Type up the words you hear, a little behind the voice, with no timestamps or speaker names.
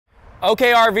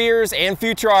Okay, RVers and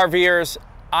future RVers,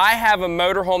 I have a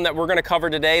motorhome that we're gonna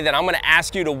cover today that I'm gonna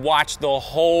ask you to watch the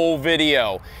whole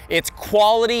video. It's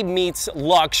quality meets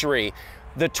luxury.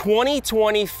 The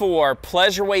 2024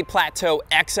 Pleasureway Plateau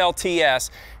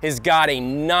XLTS has got a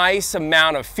nice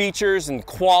amount of features and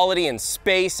quality and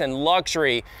space and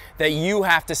luxury that you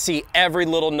have to see every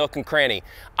little nook and cranny.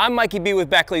 I'm Mikey B with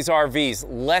Beckley's RVs.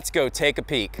 Let's go take a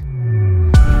peek.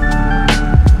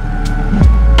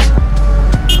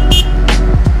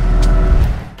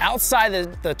 Outside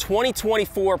the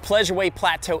 2024 Pleasureway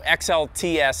Plateau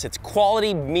XLTS, it's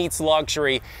quality meets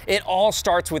luxury. It all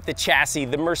starts with the chassis,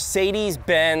 the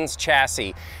Mercedes-Benz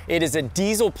chassis. It is a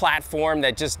diesel platform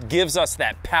that just gives us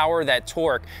that power, that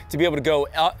torque to be able to go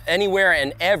anywhere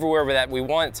and everywhere that we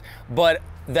want, but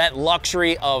that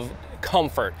luxury of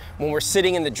comfort. When we're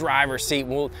sitting in the driver's seat,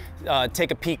 we'll take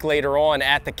a peek later on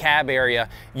at the cab area,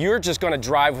 you're just gonna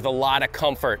drive with a lot of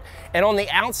comfort. And on the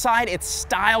outside, it's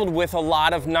styled with a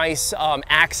lot of nice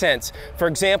accents. For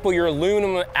example, your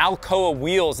aluminum Alcoa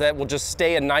wheels that will just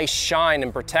stay a nice shine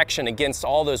and protection against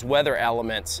all those weather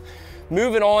elements.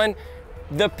 Moving on,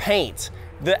 the paint.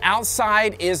 The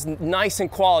outside is nice and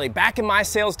quality. Back in my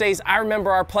sales days, I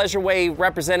remember our Pleasureway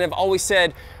representative always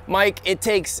said, Mike, it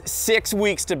takes 6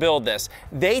 weeks to build this.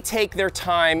 They take their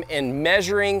time in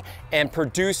measuring and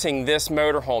producing this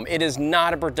motorhome. It is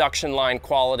not a production line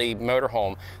quality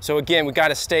motorhome. So again, we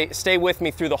gotta stay with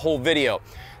me through the whole video.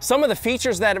 Some of the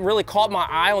features that really caught my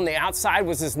eye on the outside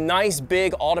was this nice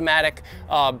big automatic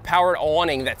powered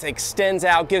awning that extends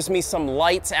out, gives me some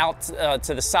lights out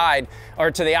to the side or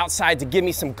to the outside to give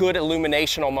me some good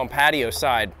illumination on my patio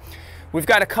side. We've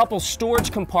got a couple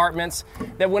storage compartments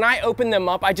that when I opened them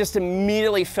up, I just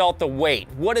immediately felt the weight.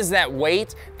 What is that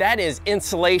weight? That is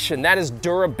insulation, that is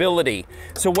durability.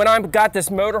 So when I've got this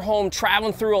motorhome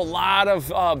traveling through a lot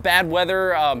of bad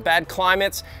weather, bad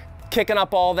climates, kicking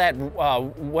up all that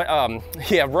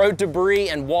road debris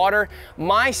and water,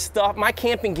 my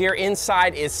camping gear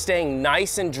inside is staying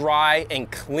nice and dry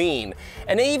and clean.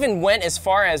 And it even went as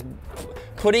far as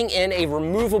putting in a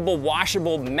removable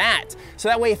washable mat. So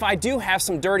that way, if I do have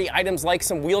some dirty items like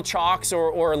some wheel chocks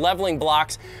or leveling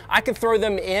blocks, I can throw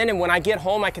them in, and when I get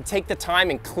home, I can take the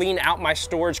time and clean out my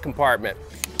storage compartment.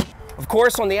 Of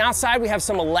course, on the outside, we have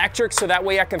some electric, so that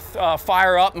way I can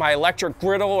fire up my electric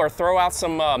griddle or throw out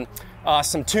some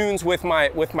tunes with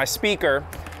my speaker.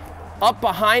 Up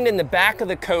behind in the back of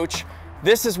the coach,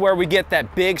 this is where we get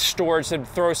that big storage to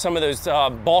throw some of those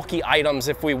bulky items,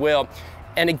 if we will.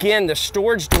 And again, the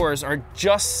storage doors are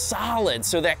just solid,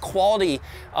 so that quality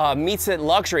meets that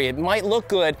luxury. It might look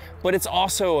good, but it's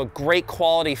also a great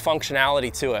quality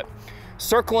functionality to it.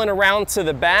 Circling around to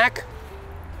the back,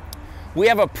 we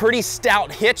have a pretty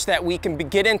stout hitch that we can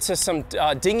get into some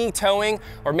dinghy towing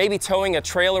or maybe towing a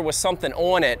trailer with something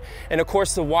on it. And of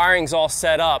course, the wiring's all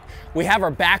set up. We have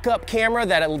our backup camera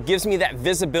that gives me that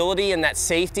visibility and that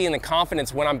safety and the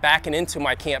confidence when I'm backing into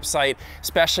my campsite,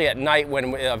 especially at night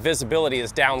when visibility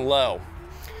is down low.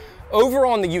 Over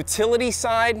on the utility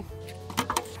side,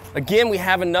 again, we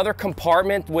have another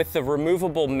compartment with the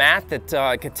removable mat that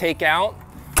I could take out.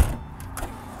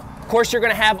 Of course, you're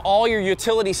gonna have all your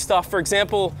utility stuff. For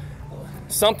example,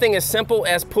 something as simple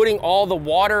as putting all the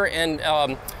water and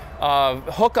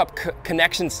hookup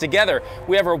connections together.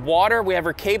 We have our water, we have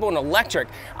our cable and electric.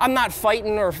 I'm not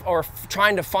fighting or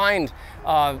trying to find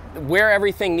where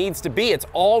everything needs to be. It's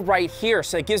all right here.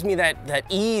 So it gives me that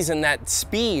ease and that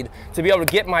speed to be able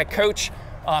to get my coach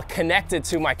connected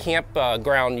to my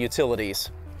campground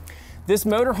utilities. This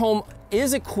motorhome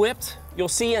is equipped, you'll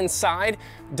see inside,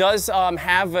 does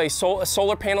have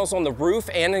solar panels on the roof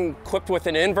and equipped with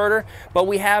an inverter, but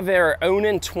we have our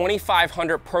Onan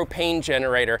 2500 propane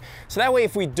generator. So that way,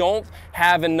 if we don't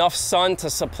have enough sun to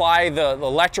supply the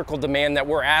electrical demand that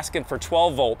we're asking for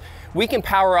 12 volt, we can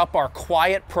power up our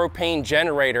quiet propane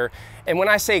generator. And when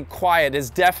I say quiet, it's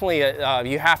definitely,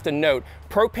 you have to note,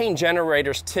 propane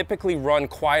generators typically run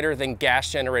quieter than gas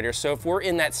generators. So if we're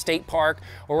in that state park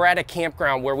or we're at a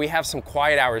campground where we have some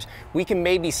quiet hours, we can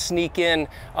maybe sneak in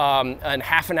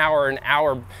half an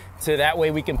hour, so that way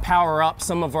we can power up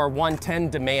some of our 110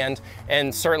 demand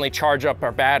and certainly charge up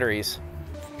our batteries.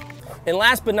 And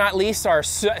last but not least, our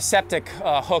septic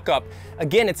hookup.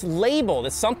 Again, it's labeled,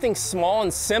 it's something small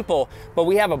and simple, but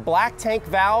we have a black tank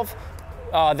valve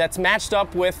that's matched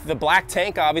up with the black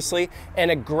tank, obviously,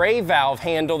 and a gray valve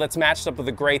handle that's matched up with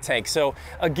the gray tank. So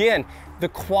again, the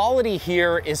quality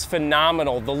here is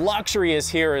phenomenal. The luxury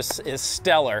is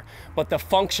stellar, but the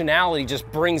functionality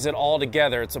just brings it all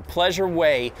together. It's a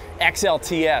Pleasureway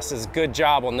XLTS. Is a good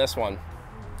job on this one.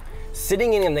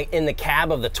 Sitting in the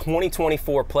cab of the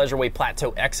 2024 Pleasureway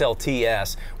Plateau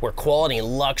XLTS, where quality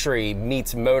and luxury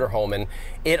meets motorhome, and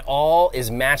it all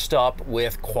is matched up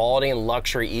with quality and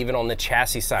luxury even on the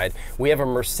chassis side. We have a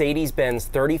Mercedes-Benz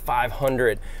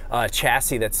 3500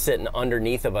 chassis that's sitting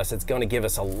underneath of us. It's going to give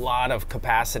us a lot of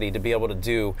capacity to be able to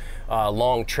do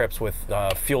long trips with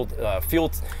fuel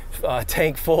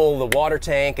tank full, the water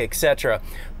tank, etc.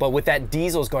 But with that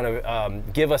diesel is going to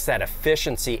give us that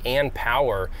efficiency and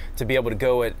power to be able to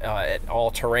go at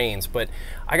all terrains. But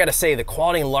I got to say, the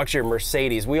quality and luxury of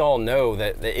Mercedes, we all know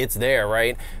that it's there,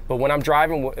 right? But when I'm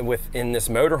driving in this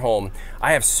motorhome,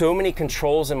 I have so many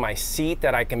controls in my seat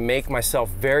that I can make myself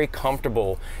very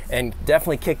comfortable and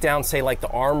definitely kick down, say, like the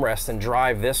armrest and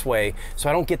drive this way, so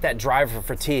I don't get that driver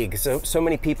fatigue. So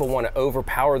many people want to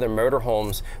overpower their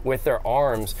motorhomes with their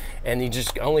arms, and you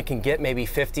just only can get maybe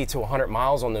 50 to 100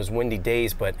 miles on those windy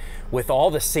days. But with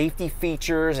all the safety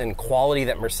features and quality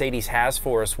that Mercedes has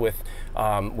for us with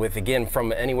again,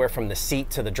 from anywhere from the seat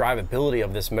to the drivability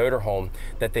of this motorhome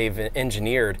that they've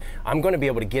engineered, I'm going to be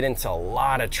able to get into a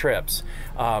lot of trips.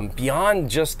 Beyond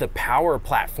just the power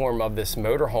platform of this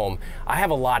motorhome, I have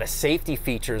a lot of safety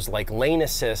features like lane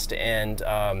assist and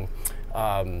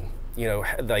you know,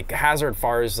 like hazard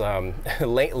fars,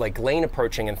 like lane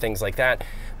approaching and things like that.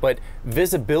 But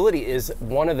visibility is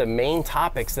one of the main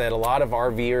topics that a lot of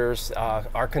RVers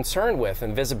are concerned with,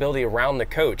 and visibility around the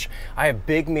coach. I have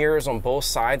big mirrors on both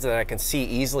sides that I can see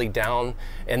easily down,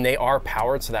 and they are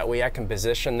powered, so that way I can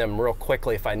position them real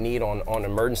quickly if I need on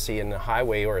emergency in the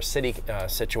highway or a city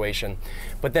situation.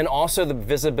 But then also the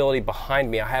visibility behind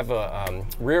me, I have a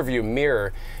rear view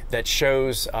mirror that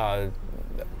shows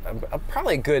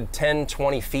probably a good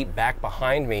 10-20 feet back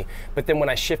behind me. But then when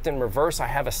I shift in reverse, I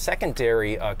have a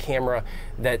secondary camera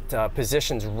that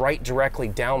positions right directly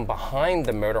down behind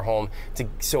the motorhome,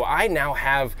 so I now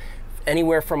have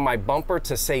anywhere from my bumper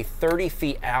to say 30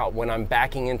 feet out when I'm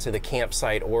backing into the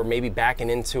campsite, or maybe backing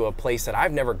into a place that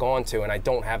I've never gone to and I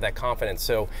don't have that confidence.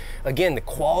 So again, the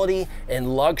quality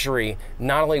and luxury,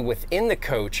 not only within the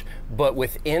coach, but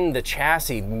within the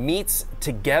chassis, meets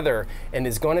together and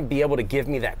is going to be able to give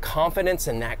me that confidence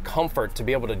and that comfort to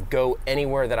be able to go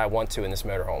anywhere that I want to in this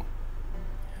motorhome.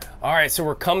 All right, so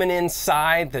we're coming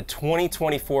inside the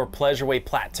 2024 Pleasureway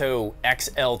Plateau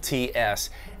XLTS,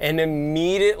 and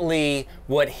immediately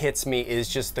what hits me is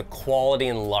just the quality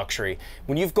and luxury.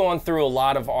 When you've gone through a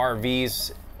lot of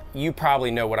RVs, you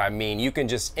probably know what I mean. You can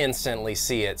just instantly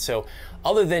see it. So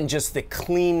other than just the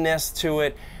cleanness to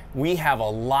it, we have a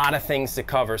lot of things to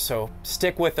cover, so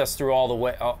stick with us through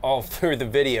all through the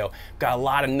video. Got a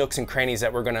lot of nooks and crannies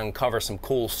that we're going to uncover some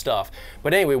cool stuff.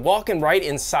 But anyway, walking right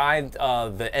inside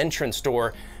the entrance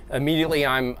door, immediately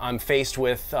I'm faced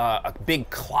with a big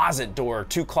closet door,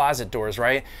 2 closet doors,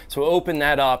 right? So open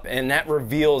that up, and that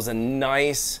reveals a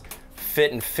nice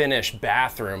fit and finish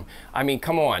bathroom. I mean,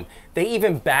 come on. They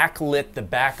even backlit the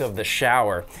back of the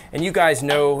shower. And you guys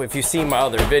know, if you've seen my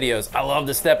other videos, I love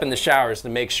to step in the showers to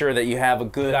make sure that you have a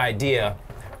good idea.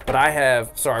 But I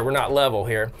have, sorry, we're not level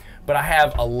here, but I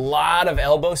have a lot of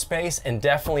elbow space and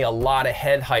definitely a lot of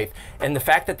head height. And the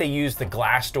fact that they use the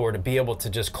glass door to be able to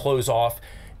just close off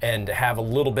and have a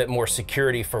little bit more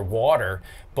security for water,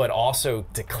 but also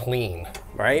to clean,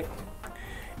 right?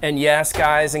 And yes,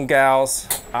 guys and gals,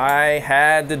 I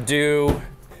had to do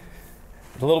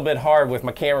a little bit hard with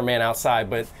my cameraman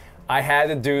outside, but I had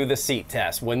to do the seat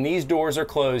test. When these doors are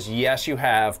closed, yes, you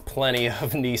have plenty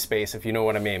of knee space, if you know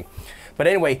what I mean. But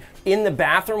anyway, in the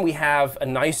bathroom, we have a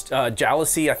nice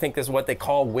jalousie, I think this is what they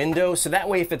call, window. So that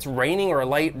way, if it's raining or a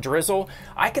light drizzle,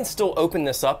 I can still open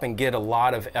this up and get a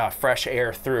lot of fresh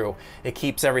air through. It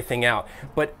keeps everything out.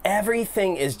 But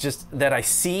everything is just that I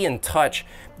see and touch,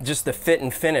 just the fit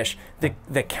and finish. The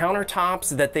countertops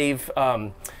that they've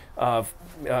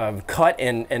cut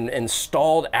and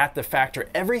installed at the factory,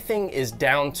 everything is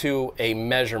down to a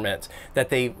measurement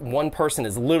that one person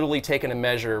is literally taking a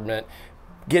measurement,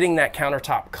 getting that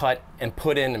countertop cut and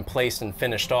put in and placed and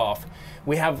finished off.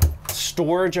 We have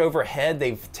storage overhead.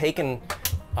 They've taken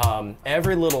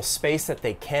every little space that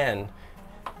they can,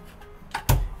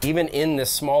 even in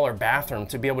this smaller bathroom,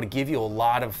 to be able to give you a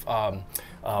lot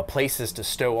of places to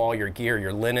stow all your gear,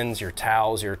 your linens, your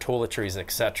towels, your toiletries,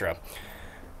 etc.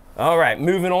 All right,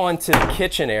 moving on to the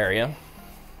kitchen area.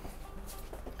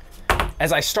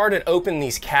 As I started opening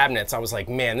these cabinets, I was like,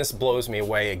 man, this blows me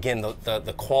away. Again,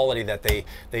 the quality that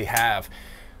they have.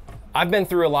 I've been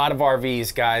through a lot of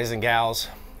RVs, guys and gals.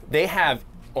 They have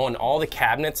on all the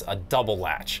cabinets a double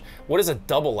latch. What does a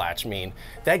double latch mean?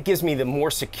 That gives me the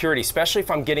more security, especially if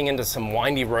I'm getting into some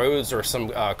windy roads or some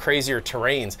crazier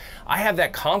terrains. I have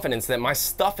that confidence that my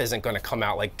stuff isn't going to come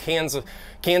out like cans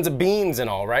of beans and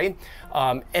all, right?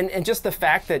 And just the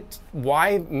fact that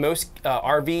why most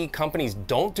RV companies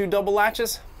don't do double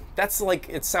latches, that's like,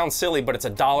 it sounds silly, but it's a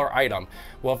dollar item.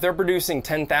 Well, if they're producing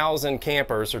 10,000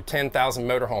 campers or 10,000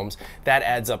 motorhomes, that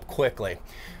adds up quickly.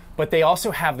 But they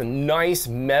also have the nice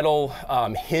metal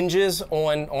hinges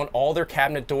on all their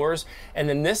cabinet doors. And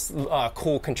then this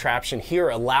cool contraption here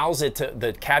allows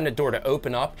the cabinet door to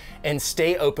open up and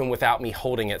stay open without me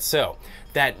holding it. So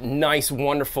that nice,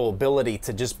 wonderful ability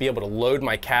to just be able to load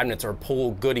my cabinets or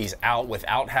pull goodies out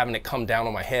without having it come down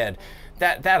on my head,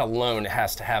 that alone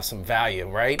has to have some value,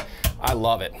 right? I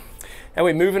love it.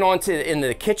 Anyway, moving on to in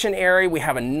the kitchen area, we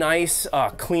have a nice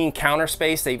clean counter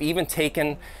space. They've even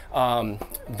taken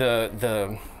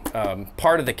the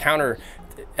part of the counter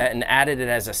and added it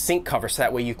as a sink cover, so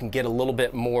that way you can get a little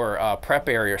bit more prep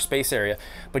area or space area.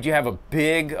 But you have a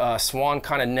big swan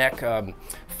kind of neck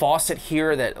faucet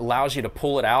here that allows you to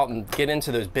pull it out and get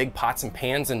into those big pots and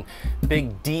pans, and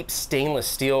big deep stainless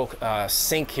steel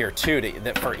sink here too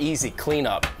for easy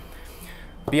cleanup.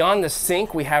 Beyond the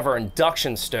sink, we have our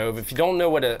induction stove. If you don't know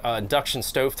what an induction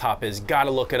stove top is, gotta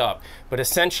look it up. But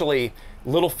essentially,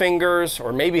 little fingers,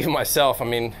 or maybe even myself, I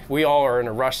mean, we all are in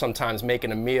a rush sometimes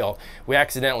making a meal. We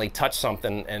accidentally touch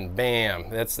something and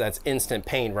bam, that's instant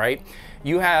pain, right?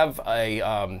 You have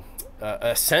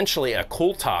essentially a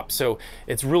cool top. So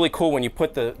it's really cool when you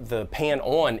put the pan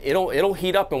on, it'll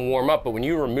heat up and warm up, but when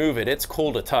you remove it, it's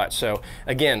cool to touch. So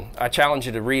again, I challenge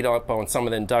you to read up on some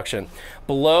of the induction.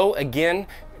 Below, again,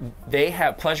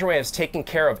 Pleasureway has taken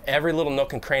care of every little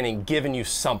nook and cranny and given you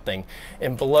something.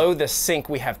 And below the sink,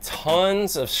 we have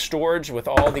tons of storage with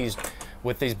all these,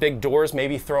 with these big doors,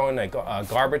 maybe throw in a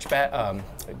garbage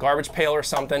pail or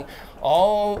something.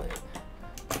 All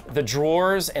the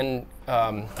drawers and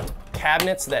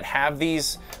cabinets that have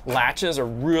these latches are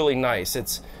really nice.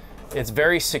 It's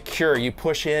very secure. You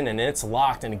push in and it's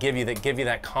locked, and give you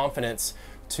that confidence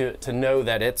to know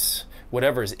that it's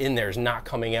whatever's in there is not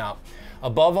coming out.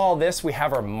 Above all this, we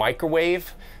have our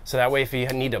microwave, so that way if you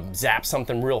need to zap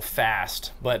something real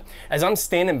fast. But as I'm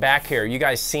standing back here, you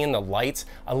guys seeing the lights?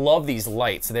 I love these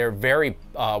lights. They're very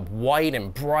white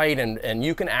and bright, and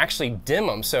you can actually dim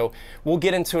them. So we'll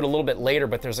get into it a little bit later,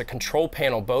 but there's a control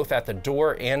panel both at the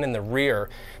door and in the rear.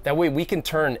 That way we can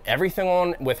turn everything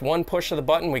on with one push of the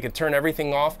button. We can turn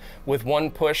everything off with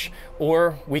one push,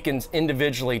 or we can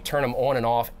individually turn them on and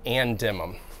off and dim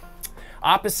them.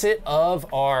 Opposite of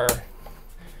our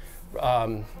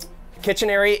kitchen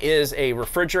area is a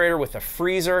refrigerator with a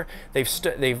freezer.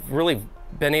 They've really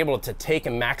been able to take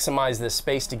and maximize this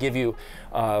space to give you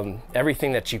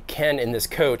everything that you can in this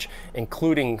coach,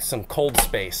 including some cold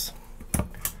space.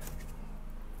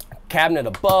 Cabinet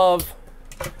above,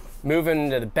 moving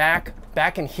to the back.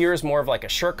 Back in here is more of like a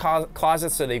shirt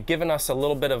closet, so they've given us a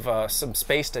little bit of some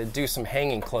space to do some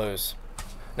hanging clothes.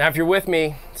 Now, if you're with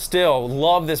me, still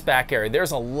love this back area.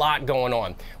 There's a lot going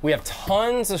on. We have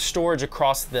tons of storage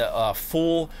across the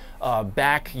full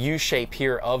back U-shape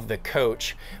here of the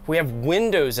coach. We have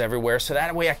windows everywhere, so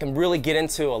that way I can really get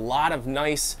into a lot of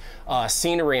nice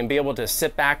scenery and be able to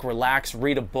sit back, relax,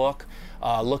 read a book,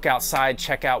 look outside,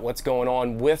 check out what's going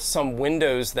on, with some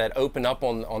windows that open up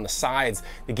on the sides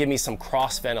to give me some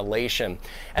cross ventilation.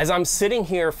 As I'm sitting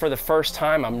here for the first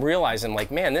time, I'm realizing, like,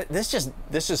 man, this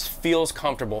just feels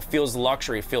comfortable, feels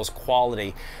luxury, feels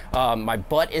quality. My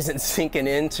butt isn't sinking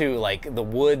into like the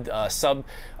wood sub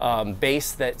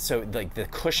base, so like the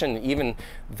cushion, even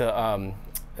the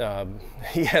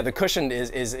yeah, the cushion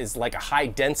is like a high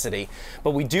density,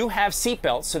 but we do have seat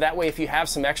belts, so that way if you have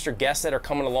some extra guests that are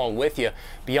coming along with you,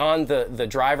 beyond the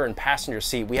driver and passenger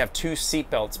seat, we have 2 seat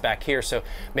belts back here, so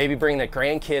maybe bring the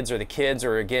grandkids or the kids,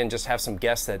 or again, just have some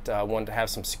guests that want to have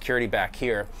some security back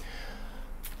here.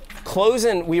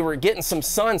 Closing, we were getting some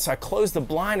sun, so I closed the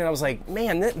blind and I was like,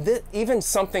 man, even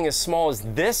something as small as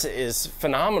this is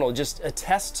phenomenal. Just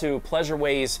attests to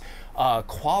Pleasureway's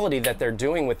quality that they're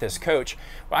doing with this coach.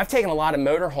 I've taken a lot of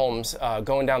motorhomes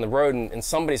going down the road, and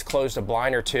somebody's closed a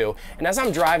blind or two, and as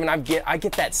I'm driving, I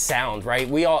get that sound, right?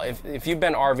 We all, if you've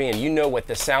been RVing, you know what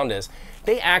this sound is.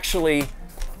 They actually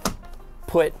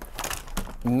put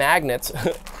magnets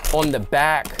on the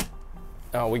back.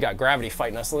 Oh, we got gravity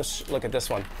fighting us. Let's look at this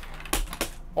one.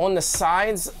 On the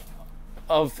sides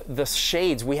of the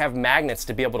shades, we have magnets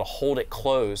to be able to hold it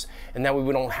closed, and that way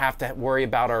we don't have to worry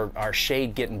about our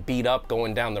shade getting beat up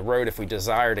going down the road if we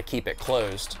desire to keep it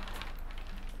closed.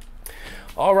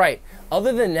 All right,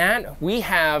 other than that, we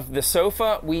have the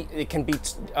sofa. It can be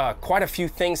quite a few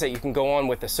things that you can go on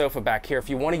with the sofa back here. If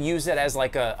you want to use it as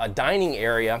like a dining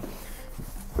area,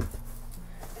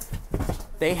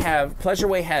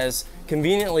 Pleasureway has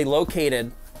conveniently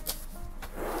located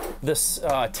this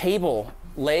table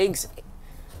legs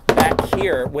back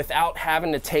here without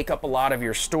having to take up a lot of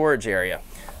your storage area.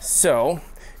 So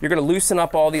you're going to loosen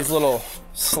up all these little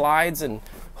slides and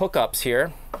hookups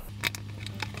here.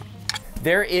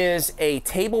 There is a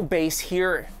table base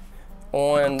here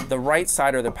on the right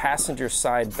side, or the passenger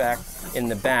side back in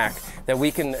the back, that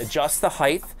we can adjust the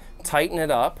height, tighten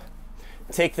it up,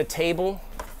 take the table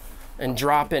and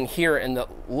drop in here. And the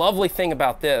lovely thing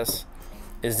about this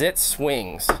is it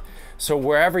swings. So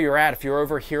wherever you're at, if you're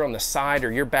over here on the side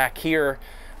or you're back here,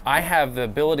 I have the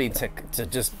ability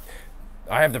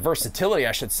I have the versatility,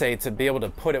 I should say, to be able to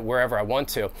put it wherever I want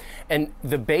to. And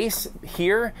the base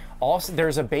here, also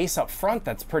there's a base up front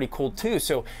that's pretty cool too.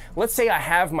 So let's say I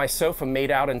have my sofa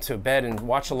made out into a bed, and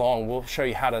watch along, we'll show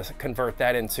you how to convert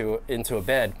that into a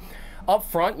bed. Up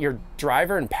front, your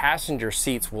driver and passenger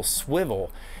seats will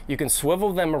swivel. You can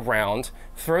swivel them around,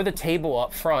 throw the table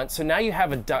up front. So now you have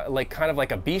kind of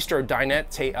like a bistro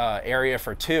dinette area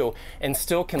for two, and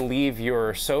still can leave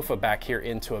your sofa back here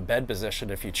into a bed position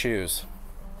if you choose.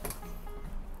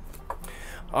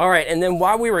 All right, and then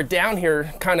while we were down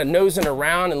here kind of nosing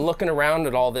around and looking around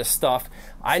at all this stuff,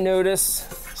 I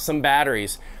noticed some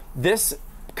batteries. This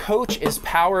coach is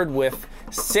powered with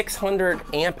 600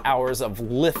 amp hours of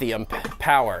lithium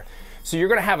power. So you're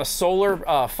gonna have a solar,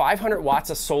 500 watts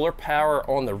of solar power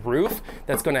on the roof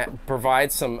that's gonna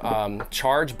provide some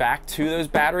charge back to those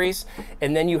batteries.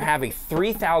 And then you have a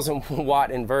 3,000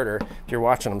 watt inverter. If you're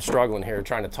watching, I'm struggling here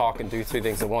trying to talk and do three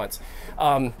things at once.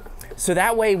 So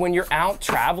that way, when you're out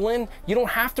traveling, you don't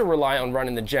have to rely on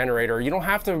running the generator. You don't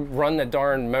have to run the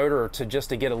darn motor to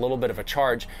get a little bit of a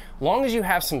charge. Long as you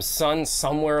have some sun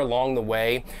somewhere along the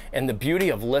way. And the beauty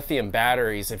of lithium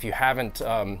batteries, if you haven't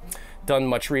done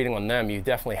much reading on them, you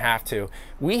definitely have to.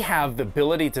 We have the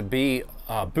ability to be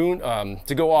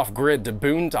to go off grid, to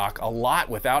boondock a lot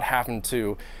without having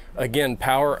to, again,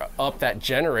 power up that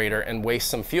generator and waste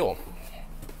some fuel.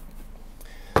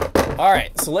 All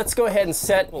right, so let's go ahead and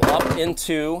set up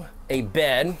into a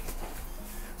bed.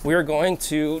 We're going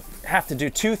to have to do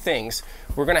two things.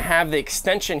 We're gonna have the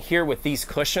extension here with these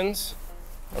cushions.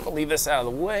 I'm gonna leave this out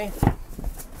of the way.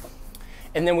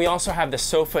 And then we also have the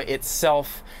sofa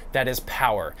itself that is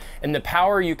power. And the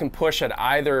power you can push at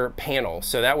either panel.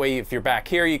 So that way, if you're back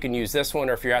here, you can use this one,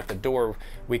 or if you're at the door,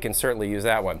 we can certainly use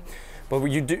that one. But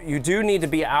you do need to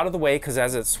be out of the way, because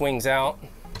as it swings out,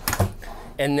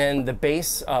 and then the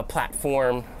base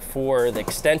platform for the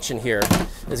extension here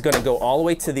is going to go all the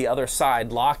way to the other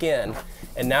side, lock in,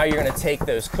 and now you're going to take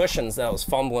those cushions that I was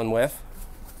fumbling with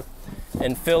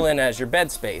and fill in as your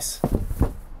bed space.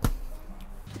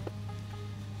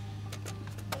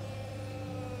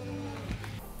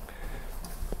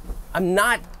 I'm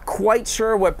not quite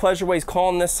sure what Pleasureway's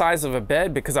calling this size of a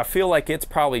bed, because I feel like it's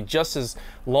probably just as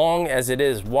long as it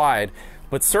is wide.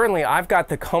 But certainly I've got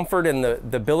the comfort and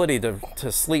the ability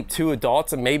to sleep two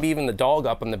adults, and maybe even the dog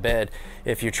up in the bed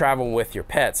if you're traveling with your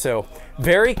pet. So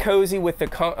very cozy with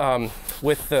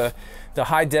the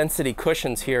high density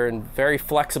cushions here, and very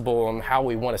flexible on how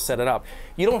we want to set it up.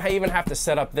 You don't even have to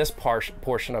set up this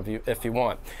portion of you if you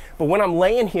want. But when I'm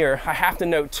laying here, I have to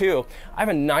note too, I have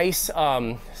a nice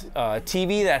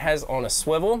TV that has on a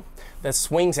swivel that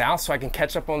swings out, so I can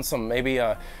catch up on some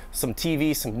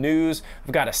TV, some news.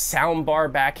 I've got a sound bar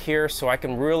back here, so I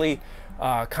can really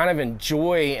kind of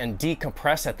enjoy and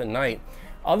decompress at the night.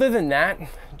 Other than that,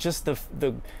 just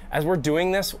as we're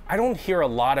doing this, I don't hear a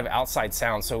lot of outside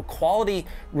sound. So quality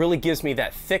really gives me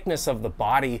that thickness of the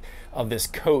body of this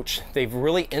coach. They've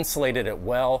really insulated it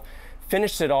well,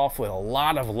 finished it off with a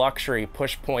lot of luxury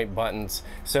push point buttons.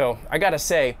 So I gotta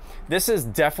say, this is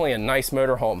definitely a nice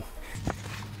motorhome.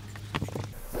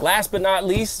 Last but not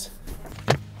least,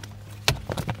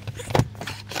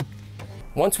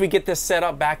 once we get this set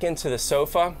up back into the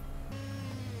sofa,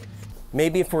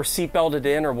 maybe if we're seat belted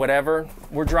in or whatever,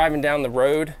 we're driving down the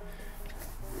road,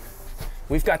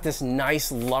 we've got this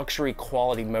nice luxury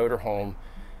quality motorhome.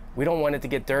 We don't want it to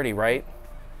get dirty, right?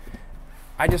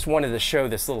 I just wanted to show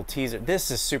this little teaser. This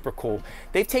is super cool.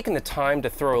 They've taken the time to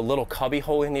throw a little cubby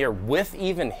hole in here with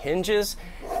even hinges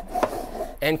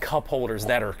and cup holders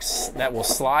that will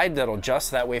slide, that'll adjust.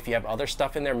 That way if you have other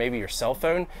stuff in there, maybe your cell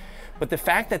phone. But the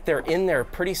fact that they're in there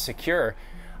pretty secure,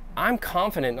 I'm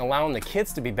confident in allowing the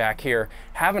kids to be back here,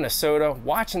 having a soda,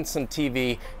 watching some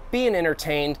TV, being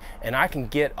entertained, and I can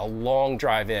get a long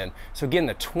drive in. So again,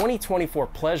 the 2024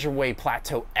 Pleasureway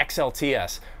Plateau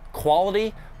XLTS,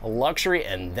 quality, luxury,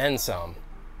 and then some.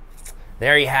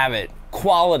 There you have it,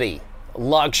 quality,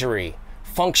 luxury,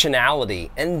 functionality,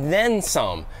 and then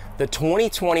some. The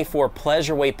 2024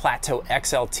 Pleasureway Plateau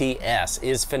XLTS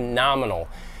is phenomenal.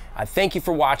 I thank you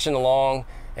for watching along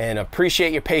and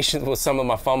appreciate your patience with some of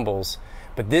my fumbles,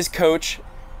 but this coach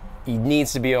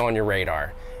needs to be on your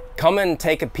radar. Come and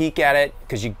take a peek at it,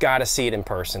 because you got to see it in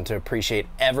person to appreciate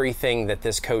everything that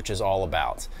this coach is all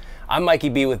about. I'm Mikey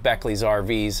B with Beckley's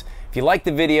RVs. If you like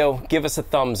the video, give us a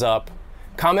thumbs up.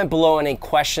 Comment below any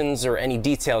questions or any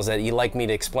details that you'd like me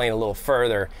to explain a little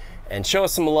further, and show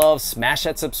us some love. Smash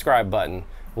that subscribe button.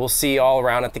 We'll see you all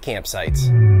around at the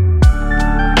campsites.